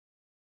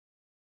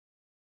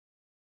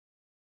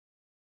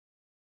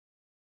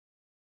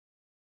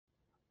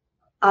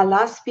Our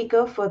last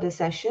speaker for the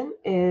session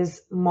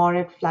is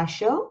Moritz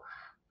Flaschel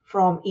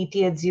from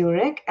ETH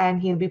Zurich, and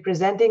he'll be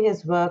presenting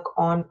his work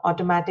on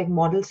automatic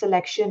model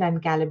selection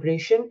and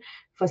calibration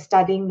for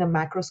studying the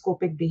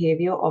macroscopic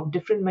behavior of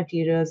different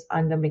materials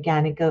under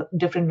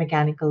different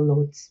mechanical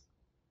loads.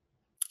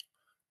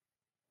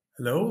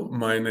 Hello,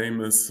 my name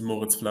is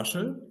Moritz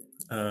Flaschel.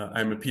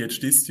 I'm a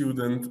PhD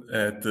student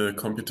at the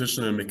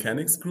Computational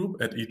Mechanics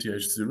Group at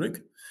ETH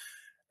Zurich.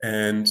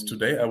 And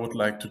today I would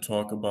like to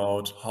talk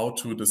about how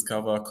to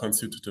discover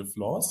constitutive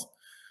laws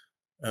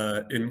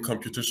in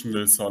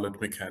computational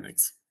solid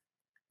mechanics.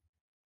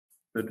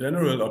 The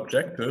general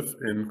objective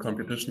in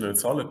computational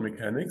solid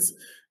mechanics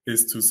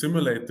is to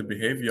simulate the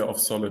behavior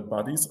of solid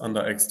bodies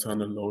under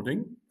external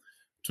loading.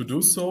 To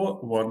do so,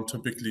 one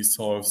typically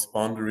solves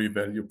boundary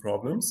value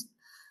problems.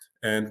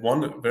 And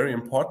one very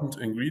important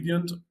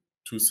ingredient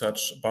to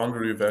such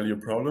boundary value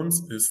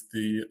problems is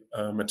the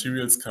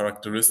materials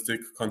characteristic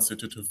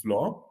constitutive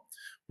law,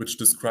 which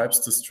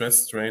describes the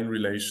stress-strain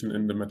relation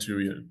in the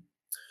material.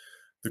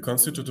 The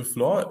constitutive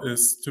law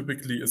is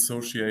typically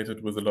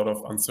associated with a lot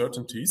of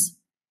uncertainties.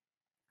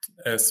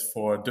 As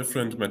for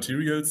different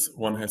materials,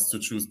 one has to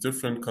choose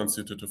different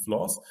constitutive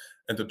laws,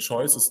 and the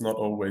choice is not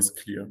always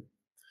clear.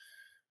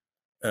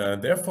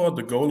 Therefore,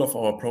 the goal of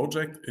our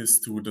project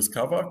is to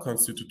discover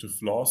constitutive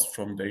laws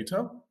from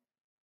data.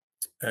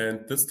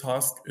 And this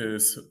task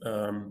is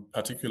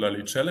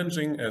particularly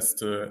challenging as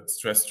the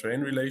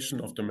stress-strain relation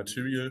of the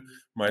material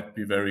might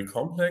be very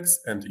complex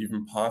and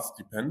even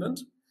path-dependent.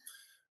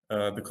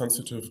 The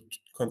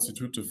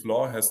constitutive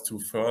law has to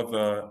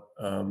further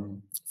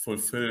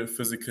fulfill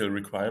physical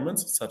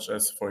requirements, such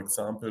as, for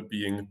example,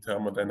 being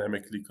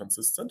thermodynamically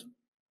consistent.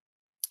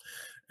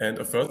 And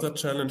a further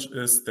challenge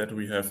is that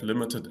we have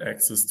limited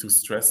access to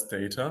stress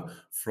data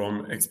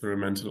from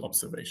experimental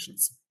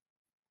observations.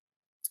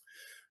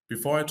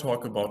 Before I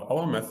talk about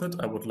our method,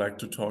 I would like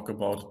to talk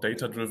about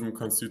data-driven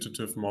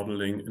constitutive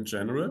modeling in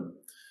general.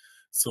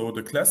 So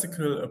the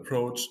classical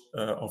approach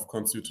of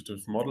constitutive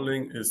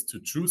modeling is to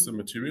choose a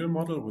material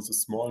model with a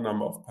small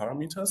number of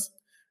parameters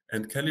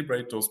and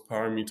calibrate those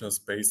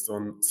parameters based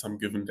on some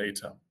given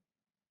data.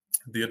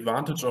 The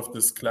advantage of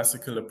this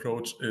classical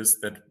approach is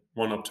that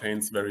one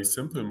obtains very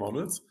simple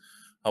models.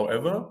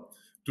 However,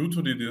 due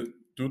to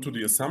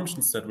the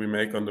assumptions that we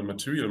make on the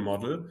material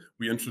model,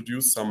 we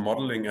introduce some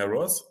modeling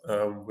errors,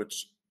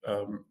 which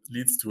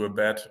leads to a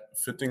bad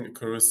fitting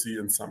accuracy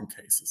in some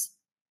cases.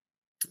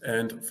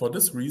 And for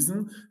this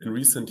reason, in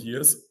recent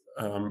years,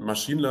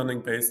 machine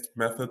learning-based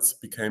methods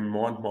became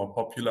more and more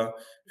popular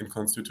in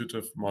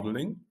constitutive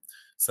modeling,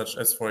 such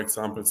as, for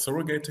example,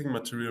 surrogating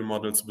material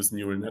models with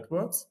neural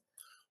networks,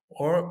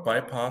 or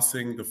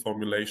bypassing the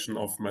formulation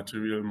of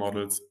material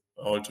models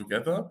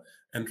altogether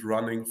and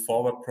running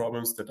forward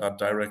problems that are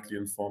directly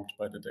informed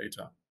by the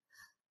data.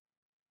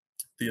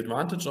 The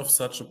advantage of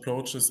such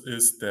approaches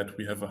is that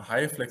we have a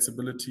high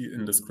flexibility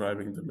in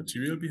describing the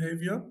material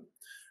behavior,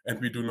 and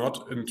we do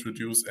not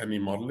introduce any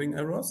modeling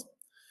errors.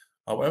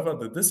 However,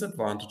 the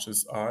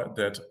disadvantages are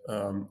that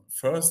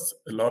first,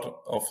 a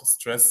lot of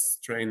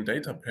stress-strain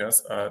data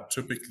pairs are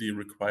typically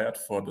required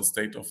for the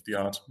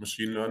state-of-the-art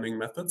machine learning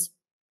methods,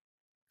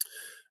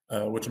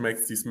 which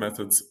makes these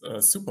methods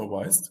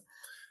supervised.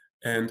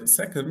 And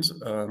second,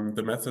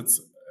 the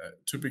methods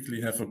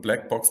typically have a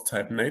black box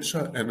type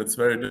nature, and it's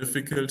very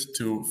difficult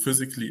to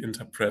physically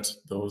interpret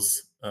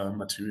those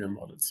material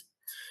models.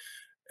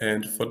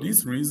 And for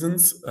these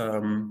reasons,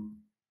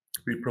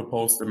 we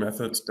proposed a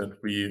method that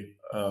we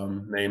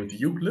named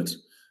EUCLID,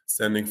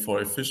 standing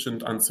for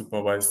Efficient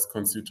Unsupervised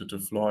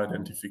Constitutive Law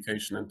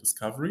Identification and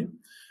Discovery.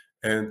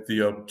 And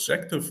the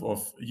objective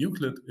of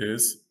EUCLID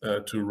is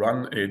to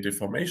run a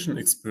deformation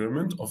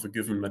experiment of a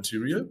given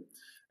material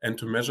and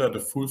to measure the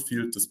full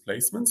field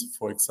displacements,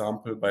 for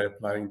example, by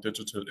applying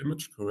digital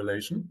image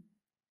correlation,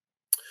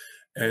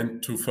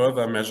 and to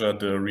further measure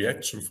the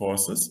reaction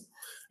forces.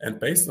 And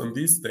based on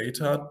these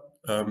data,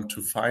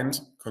 to find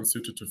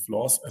constitutive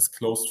laws as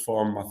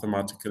closed-form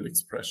mathematical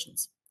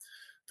expressions.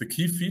 The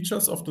key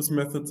features of this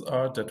method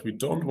are that we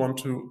don't want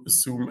to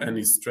assume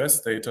any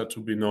stress data to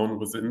be known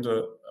within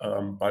the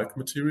bulk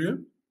material.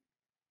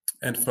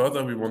 And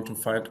further, we want to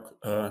find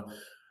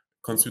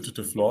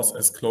constitutive laws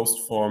as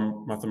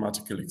closed-form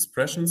mathematical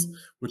expressions,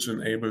 which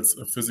enables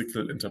a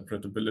physical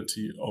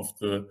interpretability of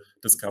the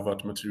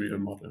discovered material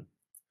model.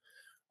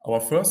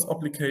 Our first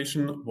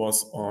application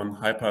was on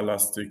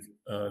hyperelastic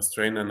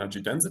strain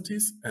energy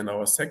densities, and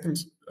our second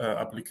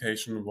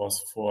application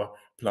was for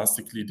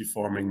plastically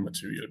deforming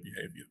material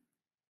behavior.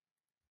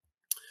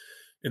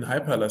 In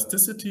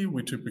hyperelasticity,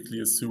 we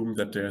typically assume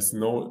that there's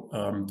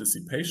no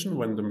dissipation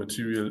when the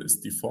material is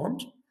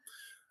deformed.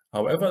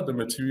 However, the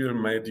material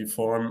may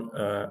deform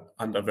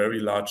under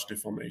very large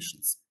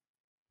deformations.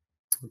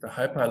 The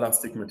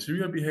hyperelastic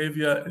material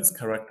behavior is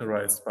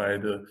characterized by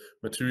the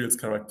material's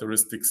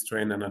characteristic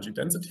strain energy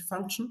density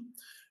function.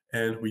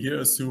 And we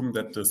here assume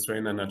that the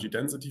strain energy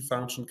density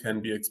function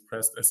can be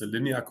expressed as a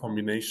linear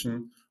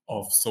combination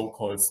of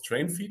so-called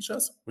strain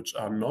features, which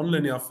are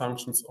nonlinear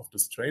functions of the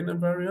strain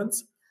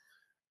invariance,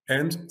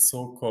 and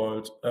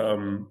so-called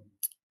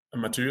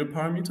material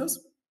parameters.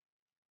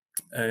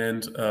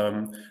 And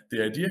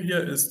the idea here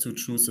is to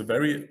choose a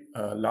very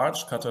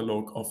large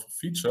catalog of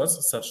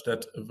features such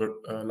that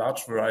a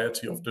large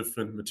variety of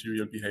different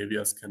material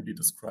behaviors can be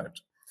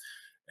described.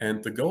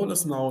 And the goal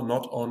is now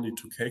not only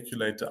to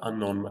calculate the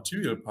unknown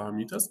material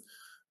parameters,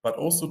 but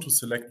also to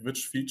select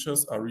which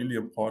features are really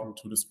important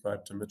to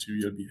describe the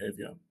material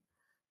behavior.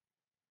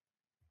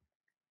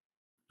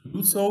 To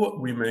do so,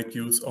 we make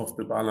use of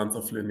the balance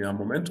of linear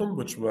momentum,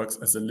 which works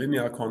as a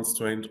linear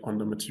constraint on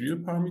the material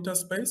parameter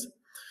space.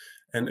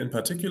 And in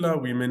particular,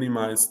 we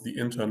minimize the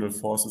internal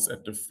forces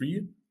at the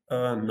free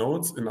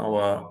nodes in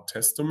our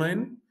test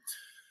domain,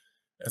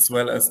 as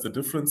well as the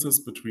differences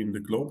between the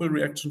global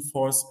reaction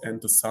force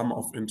and the sum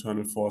of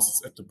internal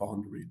forces at the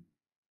boundary.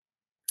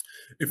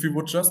 If we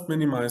would just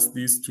minimize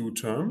these two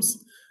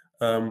terms,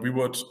 we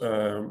would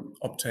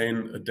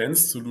obtain a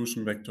dense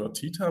solution vector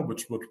theta,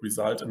 which would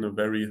result in a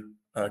very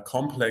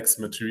complex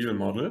material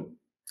model.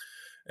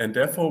 And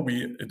therefore,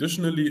 we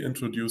additionally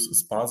introduce a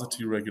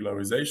sparsity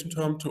regularization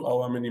term to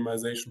our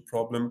minimization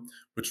problem,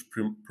 which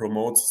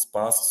promotes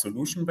sparse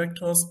solution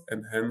vectors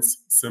and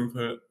hence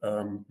simple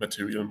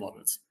material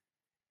models.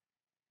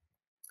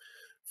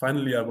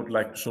 Finally, I would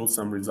like to show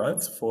some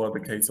results for the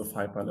case of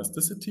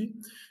hyperelasticity.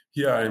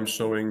 Here I am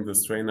showing the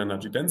strain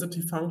energy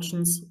density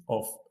functions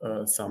of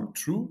some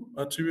true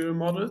material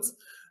models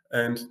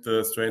and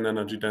the strain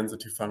energy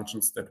density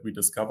functions that we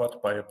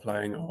discovered by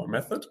applying our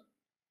method.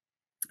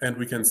 And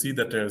we can see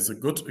that there is a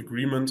good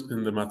agreement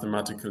in the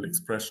mathematical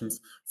expressions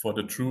for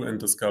the true and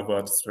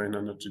discovered strain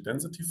energy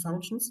density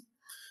functions.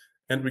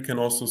 And we can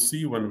also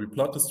see when we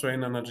plot the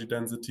strain energy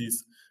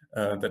densities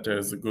that there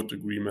is a good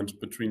agreement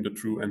between the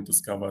true and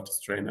discovered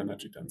strain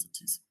energy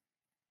densities.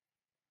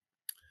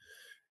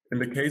 In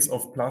the case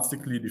of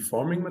plastically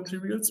deforming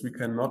materials, we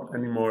cannot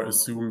anymore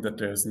assume that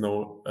there is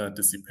no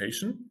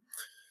dissipation.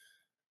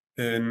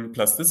 In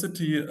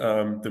plasticity,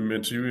 the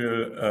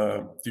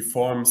material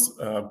deforms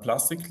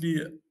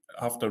plastically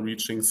after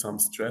reaching some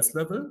stress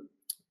level.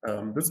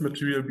 This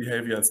material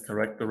behavior is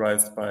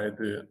characterized by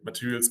the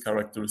material's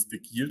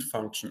characteristic yield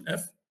function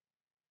f,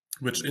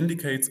 which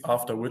indicates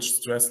after which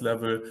stress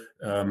level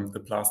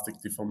the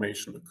plastic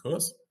deformation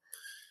occurs.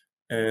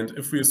 And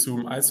if we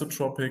assume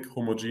isotropic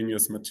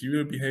homogeneous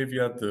material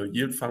behavior, the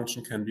yield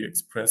function can be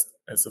expressed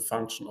as a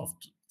function of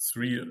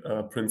three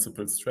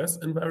principal stress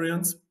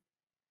invariants.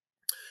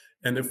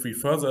 And if we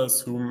further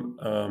assume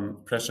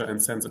pressure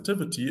and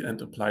sensitivity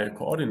and apply a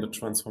coordinate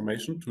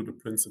transformation to the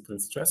principal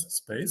stress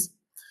space,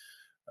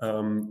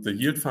 the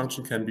yield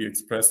function can be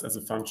expressed as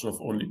a function of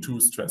only two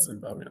stress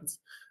invariants.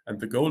 And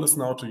the goal is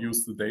now to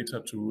use the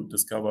data to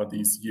discover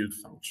these yield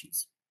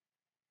functions.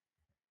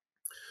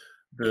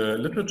 The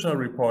literature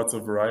reports a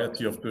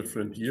variety of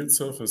different yield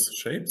surface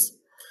shapes.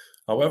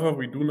 However,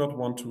 we do not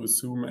want to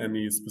assume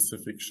any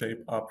specific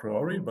shape a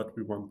priori, but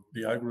we want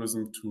the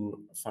algorithm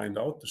to find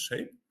out the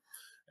shape.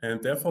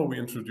 And therefore, we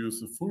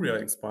introduce a Fourier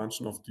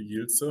expansion of the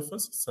yield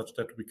surface such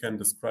that we can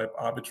describe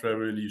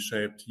arbitrarily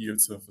shaped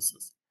yield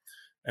surfaces.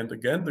 And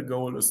again, the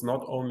goal is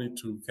not only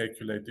to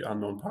calculate the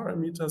unknown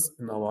parameters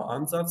in our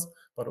ansatz,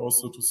 but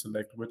also to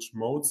select which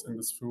modes in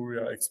this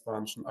Fourier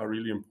expansion are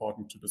really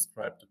important to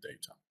describe the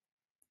data.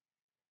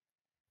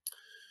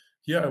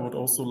 Here I would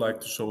also like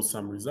to show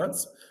some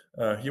results.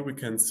 Here we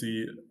can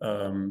see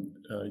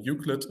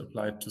EUCLID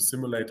applied to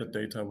simulated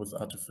data with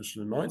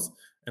artificial noise,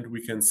 and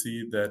we can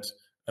see that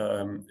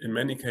in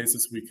many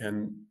cases we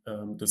can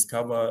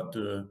discover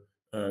the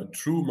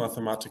true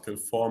mathematical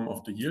form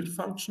of the yield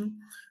function.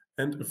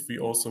 And if we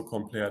also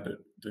compare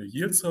the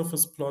yield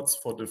surface plots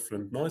for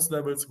different noise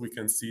levels, we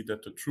can see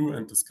that the true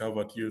and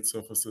discovered yield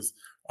surfaces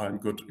are in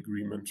good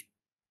agreement.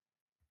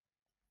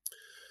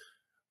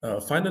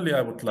 Finally,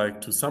 I would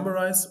like to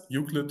summarize.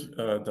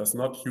 EUCLID does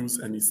not use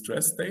any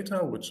stress data,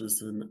 which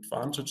is an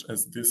advantage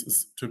as this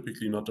is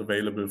typically not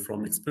available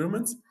from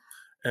experiments.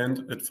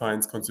 And it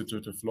finds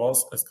constitutive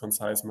laws as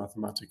concise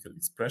mathematical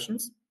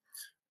expressions.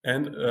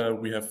 And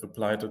we have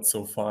applied it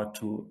so far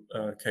to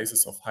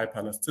cases of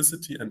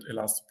hyperelasticity and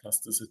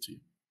elasto-plasticity.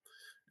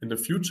 In the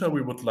future,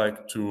 we would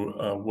like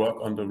to work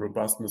on the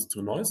robustness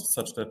to noise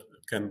such that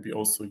it can be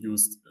also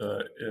used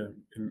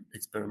in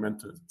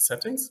experimental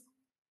settings.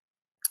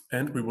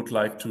 And we would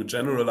like to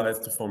generalize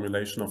the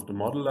formulation of the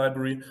model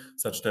library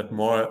such that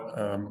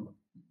more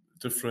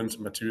different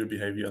material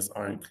behaviors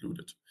are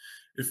included.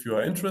 If you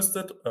are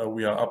interested,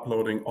 we are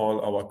uploading all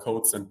our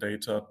codes and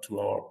data to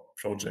our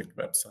project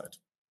website.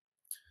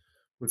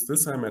 With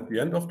this, I'm at the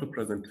end of the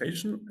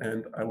presentation,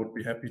 and I would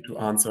be happy to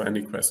answer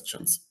any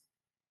questions.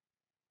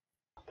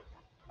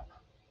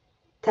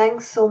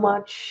 Thanks so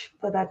much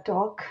for that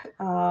talk.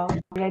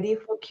 Ready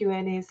for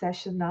Q&A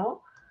session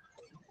now.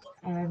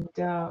 And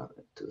to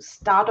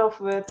start off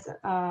with,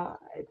 I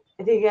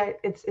think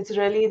it's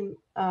really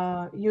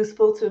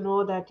useful to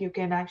know that you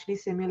can actually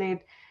simulate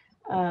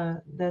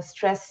the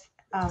stress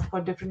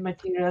for different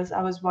materials.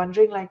 I was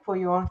wondering, like for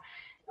your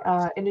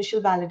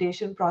initial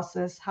validation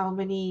process, how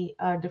many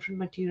different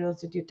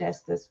materials did you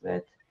test this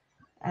with?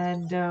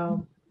 And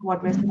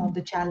what were some of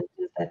the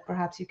challenges that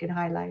perhaps you can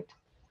highlight?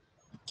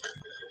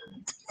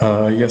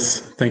 Yes,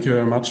 thank you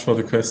very much for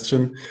the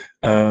question.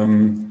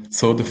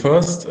 So the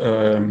first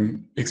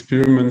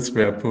experiments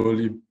were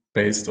purely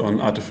based on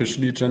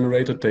artificially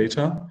generated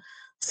data.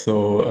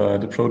 So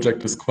the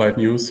project is quite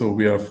new, so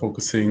we are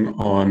focusing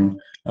on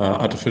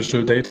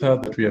artificial data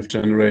that we have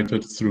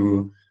generated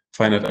through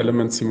finite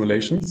element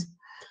simulations.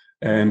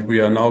 And we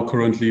are now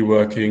currently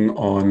working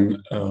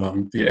on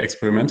the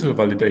experimental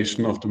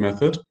validation of the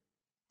method.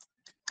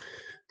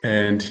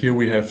 And here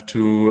we have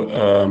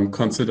to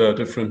consider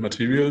different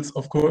materials,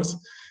 of course,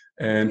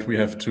 and we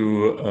have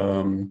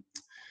to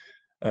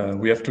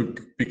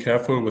be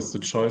careful with the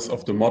choice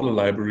of the model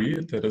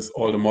library. That is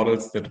all the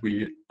models that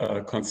we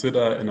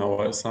consider in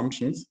our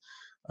assumptions.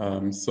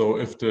 So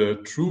if the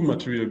true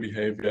material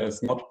behavior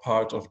is not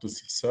part of the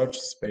search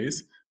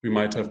space, we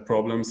might have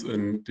problems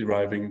in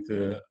deriving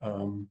the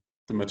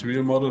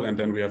material model, and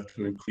then we have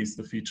to increase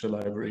the feature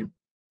library.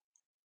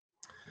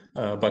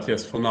 But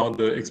yes, for now,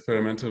 the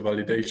experimental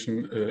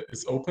validation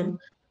is open,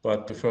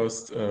 but the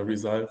first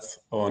results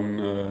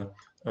on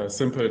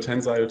simple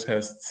tensile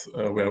tests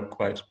were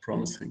quite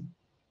promising.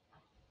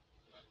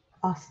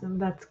 Awesome,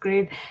 that's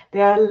great.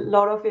 There are a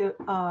lot of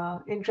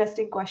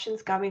interesting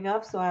questions coming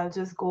up, so I'll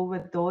just go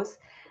with those.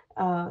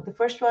 The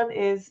first one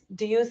is,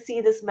 do you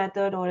see this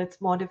method or its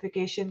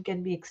modification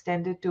can be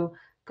extended to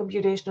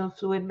computational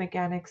fluid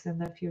mechanics in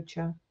the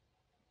future?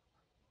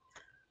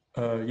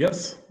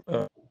 Yes,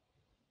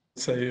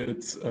 say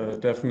it's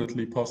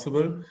definitely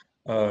possible.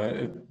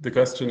 The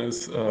question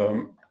is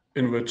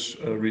in which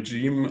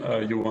regime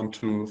you want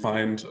to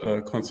find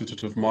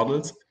constitutive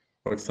models.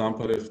 For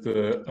example, if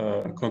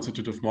the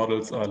constitutive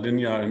models are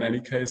linear in any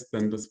case,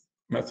 then this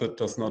method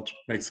does not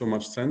make so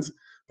much sense.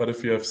 But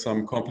if you have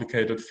some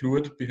complicated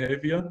fluid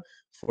behavior,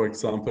 for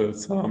example,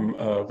 some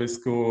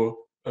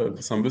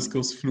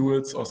viscous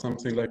fluids or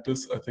something like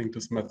this, I think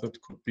this method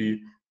could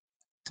be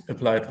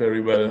applied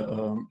very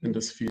well in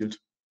this field.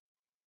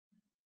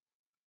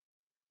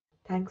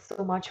 Thanks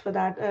so much for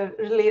that.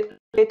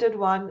 Related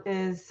one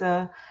is,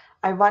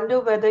 I wonder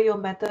whether your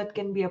method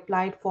can be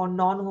applied for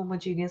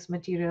non-homogeneous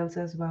materials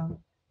as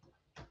well.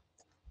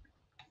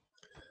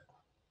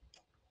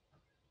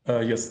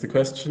 Yes, the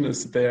question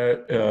is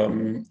there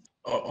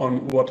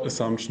on what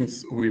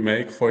assumptions we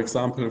make. For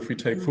example, if we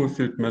take full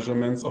field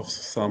measurements of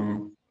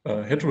some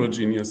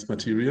heterogeneous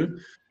material,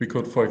 we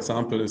could, for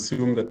example,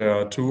 assume that there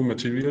are two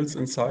materials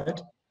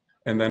inside,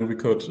 and then we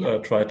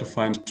could try to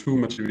find two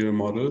material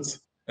models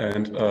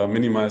and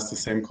minimize the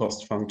same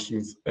cost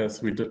functions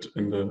as we did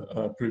in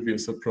the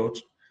previous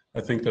approach.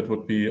 I think that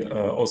would be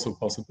also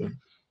possible.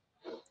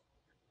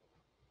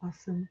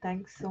 Awesome,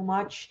 thanks so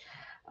much.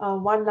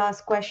 One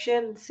last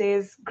question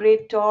says,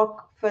 great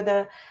talk. For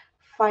the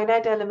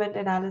finite element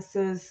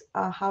analysis,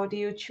 how do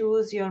you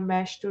choose your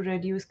mesh to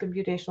reduce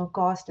computational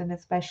cost and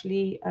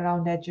especially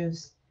around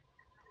edges?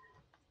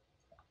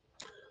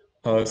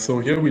 So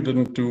here we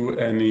didn't do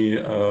any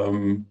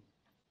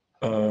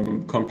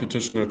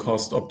computational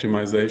cost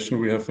optimization.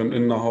 We have an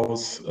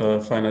in-house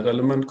finite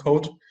element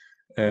code,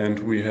 and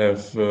we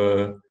have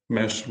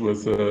meshed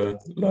with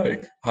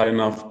like high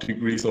enough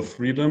degrees of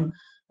freedom,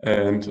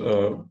 and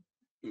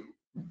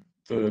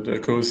the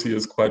accuracy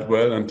is quite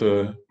well, and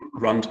the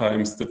run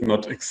times did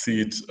not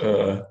exceed,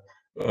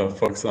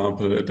 for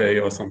example, a day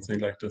or something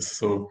like this.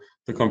 So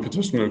the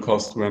computational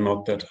costs were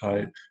not that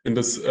high in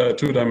this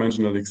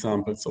two-dimensional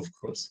examples, of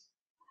course.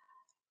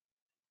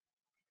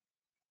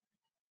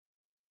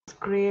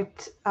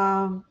 Great.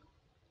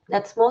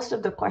 That's most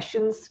of the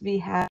questions we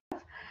have.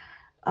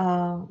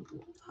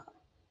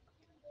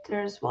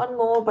 There's one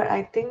more, but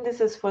I think this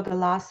is for the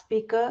last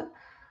speaker.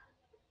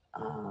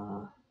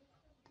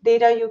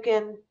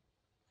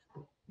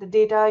 The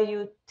data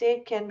you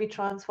take can be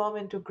transformed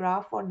into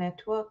graph or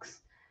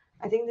networks.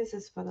 I think this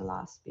is for the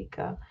last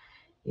speaker.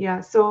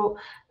 Yeah, so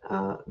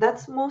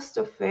that's most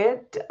of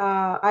it.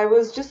 I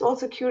was just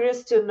also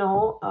curious to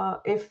know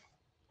if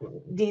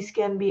these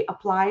can be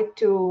applied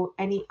to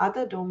any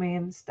other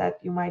domains that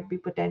you might be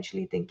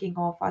potentially thinking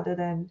of other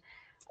than,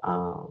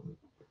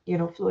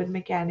 fluid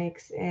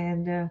mechanics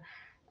and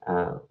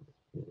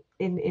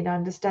in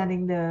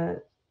understanding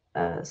the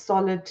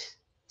solid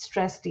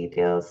stress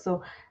details.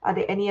 So are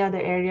there any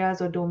other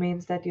areas or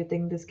domains that you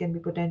think this can be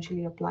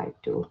potentially applied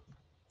to?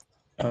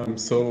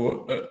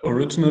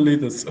 Originally,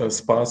 this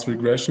sparse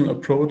regression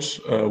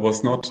approach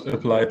was not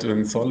applied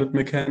in solid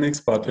mechanics,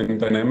 but in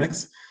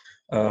dynamics.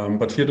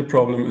 But here the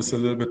problem is a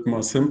little bit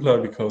more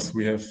simpler because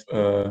we have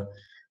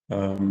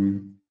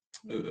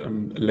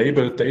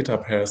labeled data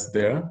pairs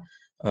there.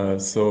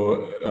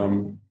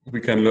 We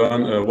can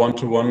learn a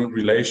one-to-one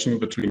relation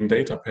between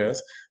data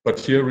pairs. But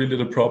here really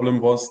the problem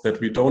was that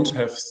we don't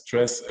have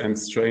stress and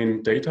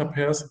strain data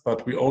pairs,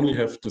 but we only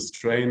have the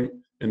strain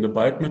in the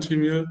bulk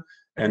material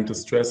and the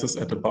stresses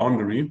at the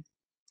boundary.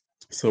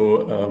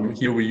 So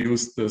here we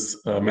used this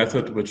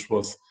method, which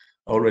was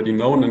already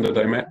known in the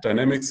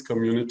dynamics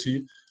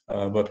community,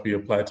 but we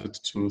applied it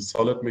to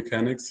solid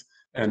mechanics,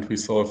 and we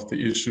solved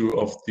the issue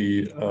of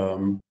the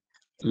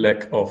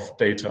lack of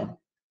data.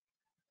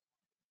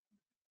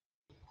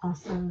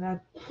 Awesome.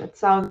 That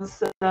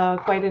sounds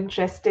quite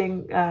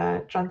interesting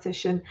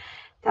transition.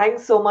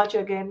 Thanks so much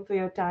again for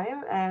your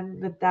time.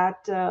 And with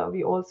that,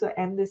 we also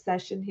end this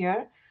session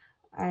here,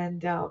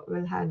 and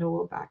we'll hand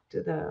over back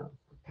to the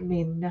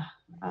main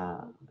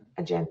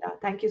agenda.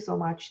 Thank you so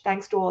much.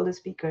 Thanks to all the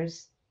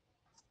speakers.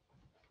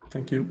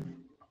 Thank you.